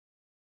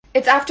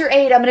It's after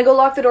 8. I'm gonna go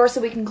lock the door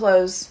so we can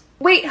close.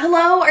 Wait,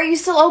 hello? Are you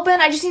still open?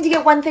 I just need to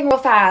get one thing real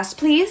fast,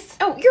 please.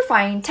 Oh, you're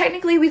fine.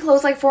 Technically, we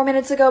closed like 4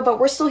 minutes ago, but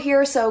we're still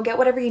here, so get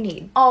whatever you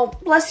need. Oh,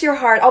 bless your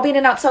heart. I'll be in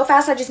and out so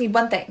fast, I just need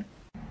one thing.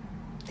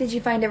 Did you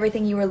find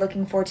everything you were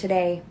looking for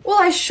today?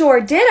 Well, I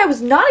sure did. I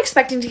was not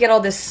expecting to get all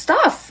this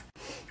stuff.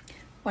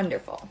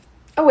 Wonderful.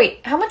 Oh, wait.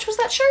 How much was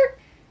that shirt?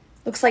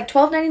 Looks like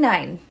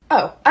 $12.99.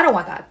 Oh, I don't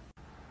want that.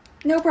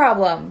 No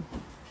problem.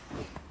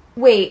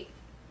 Wait,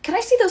 can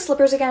I see those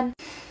slippers again?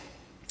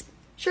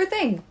 Sure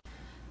thing.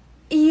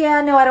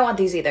 Yeah, no, I don't want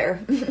these either.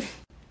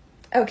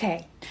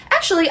 Okay.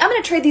 Actually, I'm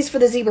gonna trade these for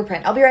the zebra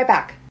print. I'll be right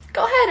back.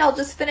 Go ahead, I'll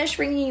just finish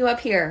ringing you up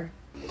here.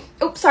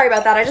 Oh, sorry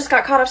about that. I just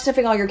got caught up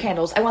sniffing all your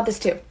candles. I want this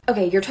too.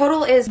 Okay, your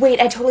total is... Wait,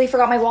 I totally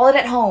forgot my wallet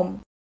at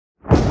home.